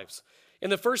their lives. In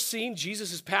the first scene,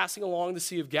 Jesus is passing along the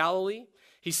Sea of Galilee.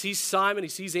 He sees Simon, he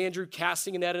sees Andrew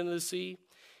casting a net into the sea.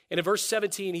 And in verse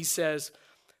 17, he says,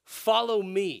 "Follow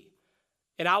me,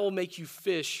 and I will make you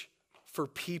fish for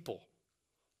people."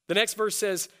 The next verse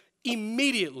says,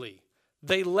 "Immediately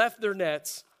they left their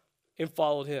nets and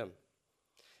followed him."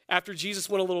 After Jesus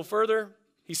went a little further,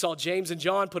 he saw James and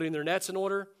John putting their nets in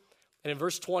order. And in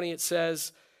verse 20, it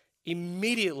says,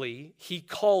 "Immediately he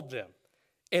called them,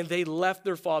 and they left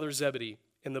their father Zebedee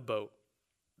in the boat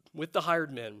with the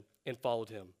hired men and followed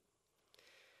him."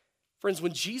 Friends,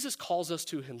 when Jesus calls us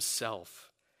to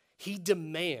himself, he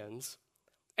demands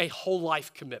a whole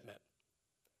life commitment.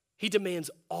 He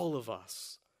demands all of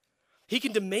us. He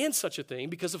can demand such a thing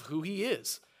because of who he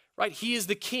is, right? He is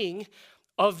the king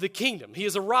of the kingdom. He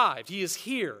has arrived. He is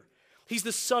here. He's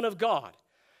the Son of God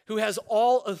who has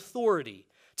all authority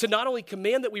to not only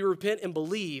command that we repent and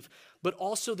believe, but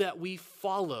also that we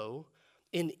follow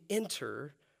and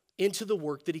enter into the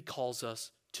work that he calls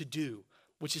us to do,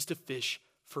 which is to fish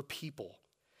for people.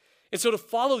 And so to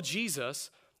follow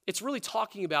Jesus, it's really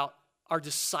talking about our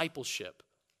discipleship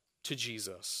to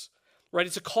Jesus, right?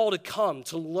 It's a call to come,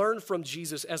 to learn from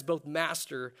Jesus as both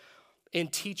master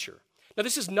and teacher. Now,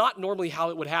 this is not normally how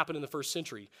it would happen in the first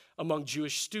century among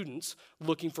Jewish students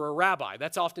looking for a rabbi.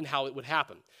 That's often how it would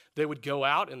happen. They would go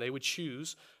out and they would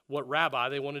choose what rabbi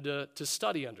they wanted to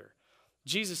study under.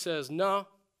 Jesus says, "No,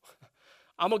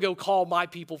 I'm going to go call my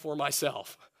people for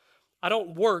myself. I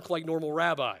don't work like normal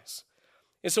rabbis."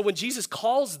 And so when Jesus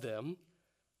calls them,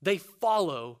 they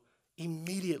follow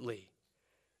immediately.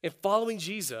 And following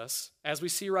Jesus, as we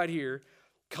see right here,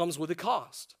 comes with a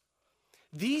cost.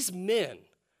 These men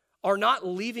are not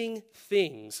leaving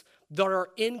things that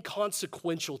are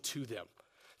inconsequential to them.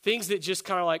 Things that just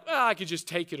kind of like, I could just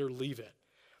take it or leave it.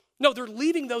 No, they're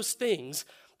leaving those things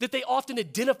that they often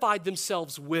identified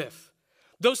themselves with.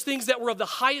 Those things that were of the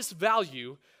highest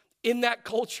value in that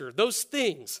culture. Those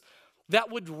things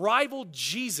that would rival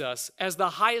Jesus as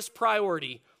the highest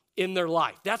priority in their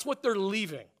life. That's what they're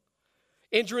leaving.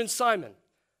 Andrew and Simon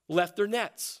left their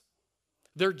nets,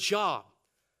 their job,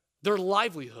 their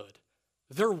livelihood,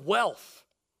 their wealth.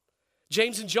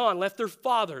 James and John left their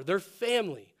father, their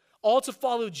family, all to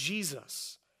follow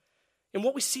Jesus. And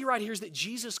what we see right here is that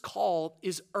Jesus' call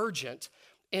is urgent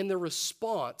and the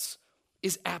response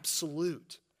is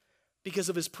absolute because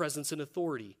of his presence and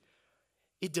authority.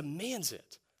 It demands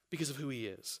it because of who he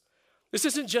is. This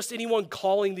isn't just anyone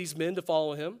calling these men to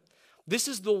follow him. This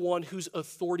is the one whose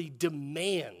authority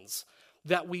demands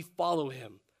that we follow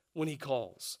him when he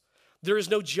calls. There is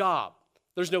no job.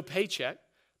 There's no paycheck.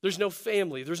 There's no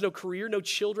family. There's no career, no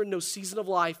children, no season of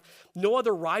life, no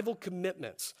other rival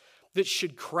commitments that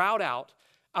should crowd out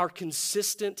our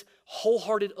consistent,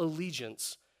 wholehearted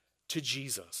allegiance to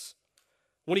Jesus.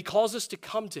 When he calls us to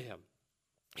come to him,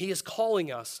 he is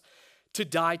calling us to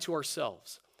die to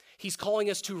ourselves. He's calling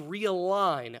us to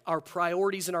realign our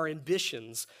priorities and our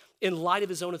ambitions in light of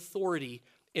his own authority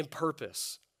and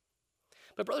purpose.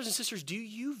 But brothers and sisters, do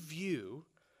you view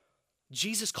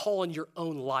Jesus' call in your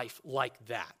own life like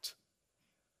that?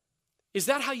 Is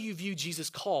that how you view Jesus'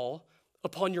 call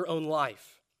upon your own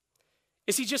life?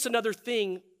 Is he just another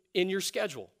thing in your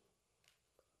schedule?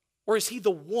 Or is he the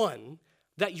one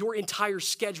that your entire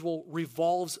schedule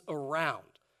revolves around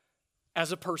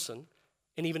as a person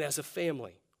and even as a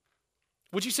family?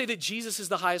 Would you say that Jesus is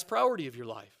the highest priority of your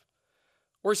life?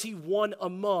 Or is he one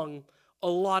among a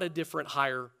lot of different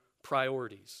higher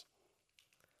priorities?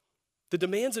 The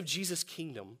demands of Jesus'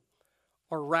 kingdom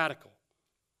are radical.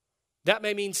 That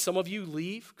may mean some of you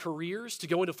leave careers to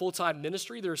go into full-time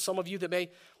ministry. There are some of you that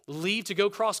may leave to go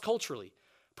cross-culturally,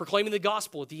 proclaiming the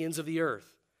gospel at the ends of the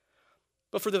earth.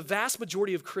 But for the vast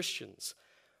majority of Christians,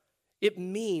 it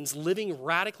means living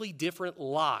radically different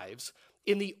lives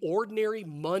in the ordinary,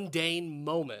 mundane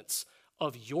moments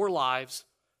of your lives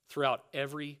throughout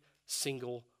every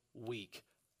single week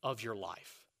of your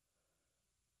life.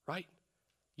 Right?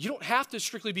 You don't have to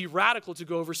strictly be radical to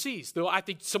go overseas, though I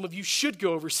think some of you should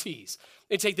go overseas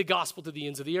and take the gospel to the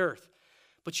ends of the earth.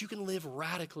 But you can live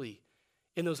radically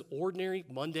in those ordinary,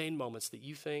 mundane moments that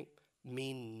you think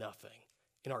mean nothing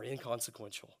and are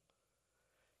inconsequential.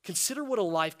 Consider what a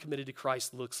life committed to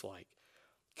Christ looks like.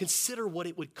 Consider what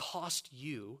it would cost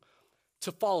you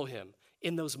to follow him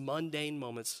in those mundane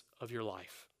moments of your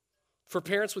life. For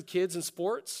parents with kids in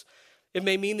sports, it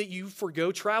may mean that you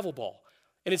forgo travel ball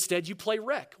and instead you play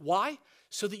rec. Why?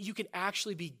 So that you can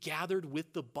actually be gathered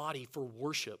with the body for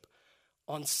worship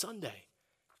on Sunday.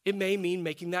 It may mean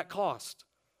making that cost.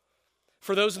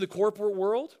 For those in the corporate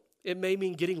world, it may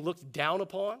mean getting looked down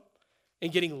upon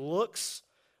and getting looks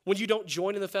when you don't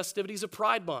join in the festivities of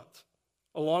Pride Month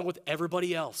along with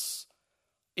everybody else.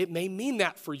 It may mean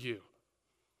that for you.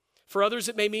 For others,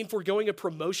 it may mean foregoing a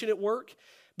promotion at work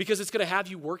because it's going to have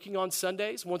you working on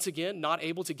Sundays, once again, not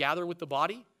able to gather with the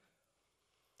body.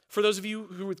 For those of you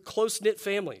who are with close-knit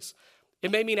families,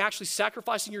 it may mean actually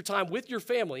sacrificing your time with your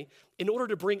family in order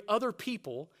to bring other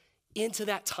people into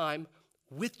that time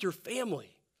with your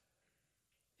family.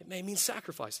 It may mean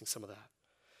sacrificing some of that.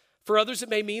 For others, it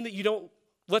may mean that you don't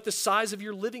let the size of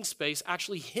your living space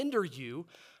actually hinder you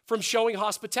from showing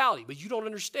hospitality, but you don't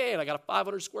understand, I got a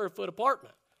 500 square foot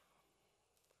apartment.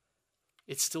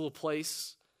 It's still a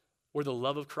place where the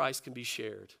love of Christ can be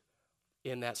shared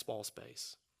in that small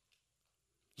space.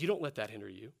 You don't let that hinder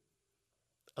you.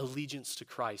 Allegiance to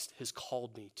Christ has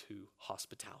called me to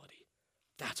hospitality.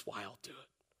 That's why I'll do it.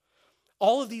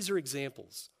 All of these are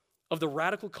examples of the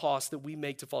radical cost that we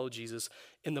make to follow Jesus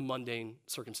in the mundane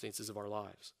circumstances of our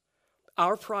lives.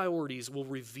 Our priorities will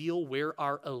reveal where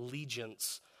our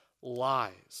allegiance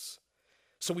lies.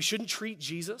 So we shouldn't treat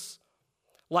Jesus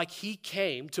like he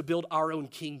came to build our own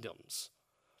kingdoms,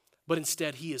 but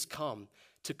instead he has come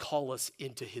to call us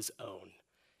into his own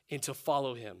and to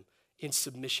follow him in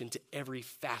submission to every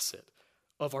facet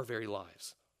of our very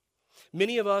lives.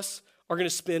 Many of us are going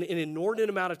to spend an inordinate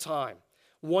amount of time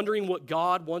wondering what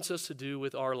God wants us to do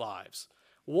with our lives.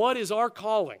 What is our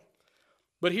calling?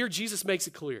 But here Jesus makes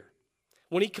it clear.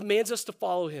 When he commands us to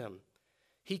follow him,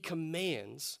 he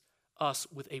commands us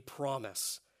with a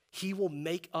promise. He will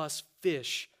make us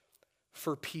fish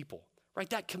for people, right?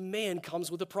 That command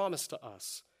comes with a promise to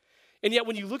us. And yet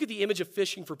when you look at the image of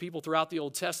fishing for people throughout the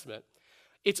Old Testament,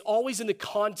 it's always in the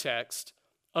context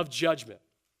of judgment.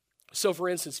 So for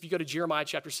instance, if you go to Jeremiah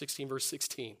chapter 16, verse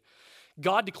 16,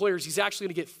 God declares he's actually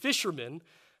going to get fishermen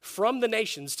from the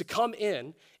nations to come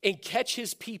in and catch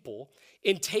his people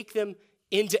and take them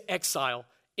into exile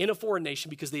in a foreign nation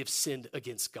because they have sinned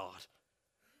against God.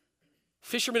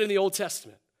 Fishermen in the Old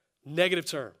Testament, negative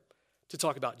term to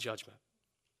talk about judgment.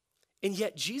 And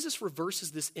yet Jesus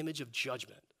reverses this image of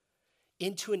judgment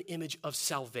into an image of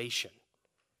salvation.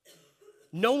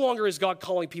 No longer is God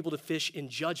calling people to fish in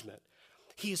judgment.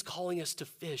 He is calling us to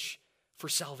fish for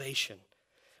salvation.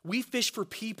 We fish for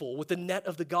people with the net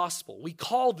of the gospel. We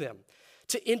call them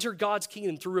to enter God's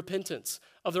kingdom through repentance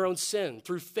of their own sin,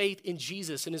 through faith in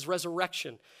Jesus and his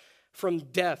resurrection from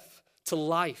death to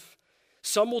life.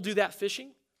 Some will do that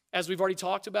fishing, as we've already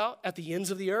talked about, at the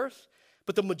ends of the earth,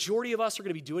 but the majority of us are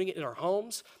going to be doing it in our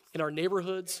homes, in our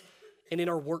neighborhoods, and in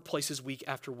our workplaces week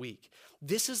after week.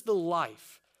 This is the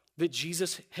life that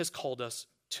Jesus has called us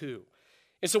to.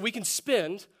 And so we can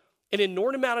spend an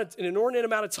inordinate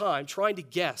amount of time trying to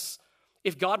guess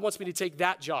if God wants me to take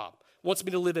that job, wants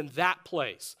me to live in that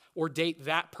place, or date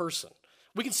that person.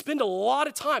 We can spend a lot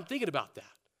of time thinking about that,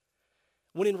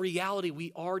 when in reality,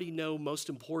 we already know, most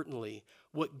importantly,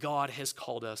 what God has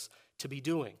called us to be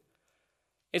doing.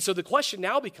 And so the question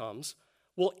now becomes,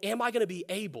 well, am I going to be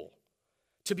able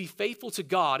to be faithful to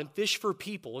God and fish for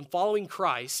people and following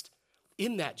Christ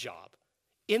in that job,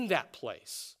 in that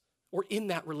place, or in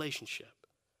that relationship?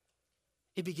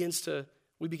 We begin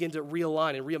to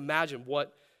realign and reimagine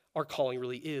what our calling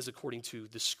really is according to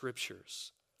the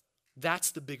scriptures.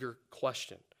 That's the bigger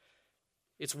question.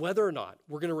 It's whether or not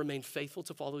we're going to remain faithful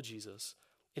to follow Jesus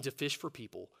and to fish for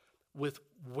people with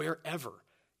wherever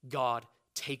God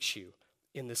takes you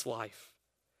in this life.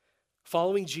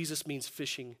 Following Jesus means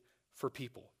fishing for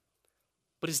people.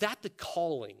 But is that the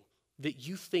calling that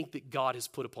you think that God has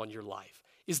put upon your life?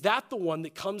 Is that the one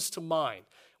that comes to mind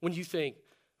when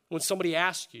somebody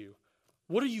asks you,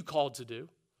 what are you called to do?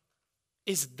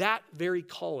 Is that very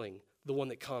calling the one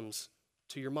that comes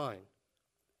to your mind?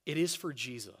 It is for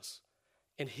Jesus.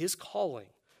 And his calling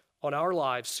on our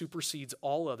lives supersedes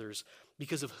all others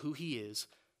because of who he is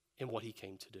and what he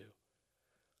came to do.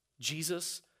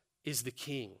 Jesus is the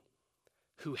King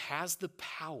who has the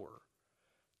power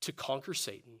to conquer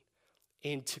Satan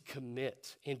and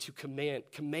to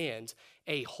command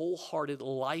a wholehearted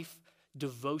life,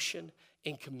 devotion,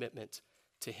 and commitment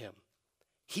to him.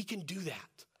 He can do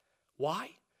that.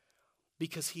 Why?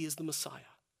 Because he is the Messiah.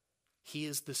 He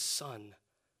is the Son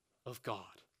of God.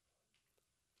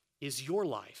 Is your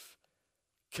life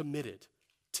committed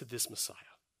to this Messiah?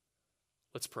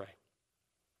 Let's pray.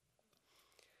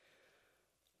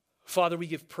 Father, we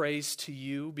give praise to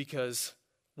you because,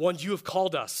 one, you have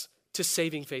called us to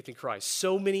saving faith in Christ.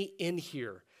 So many in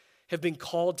here have been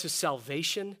called to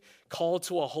salvation, called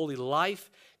to a holy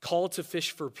life, called to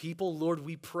fish for people. Lord,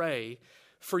 we pray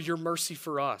for your mercy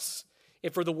for us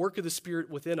and for the work of the Spirit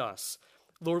within us.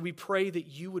 Lord, we pray that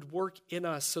you would work in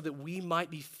us so that we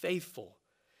might be faithful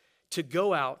to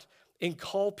go out and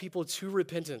call people to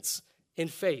repentance and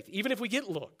faith, even if we get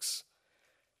looks,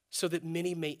 so that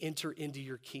many may enter into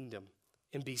your kingdom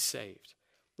and be saved.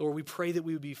 Lord, we pray that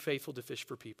we would be faithful to fish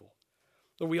for people.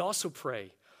 Lord, we also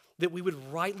pray that we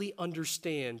would rightly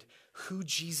understand who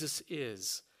Jesus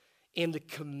is and the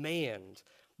command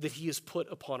that he has put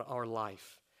upon our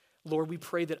life. Lord, we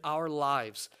pray that our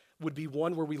lives would be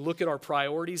one where we look at our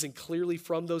priorities, and clearly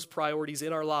from those priorities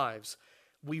in our lives,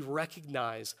 we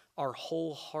recognize our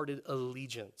wholehearted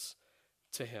allegiance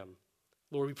to him.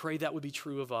 Lord, we pray that would be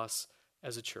true of us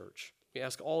as a church. We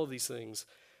ask all of these things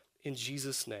in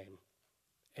Jesus' name.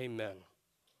 Amen.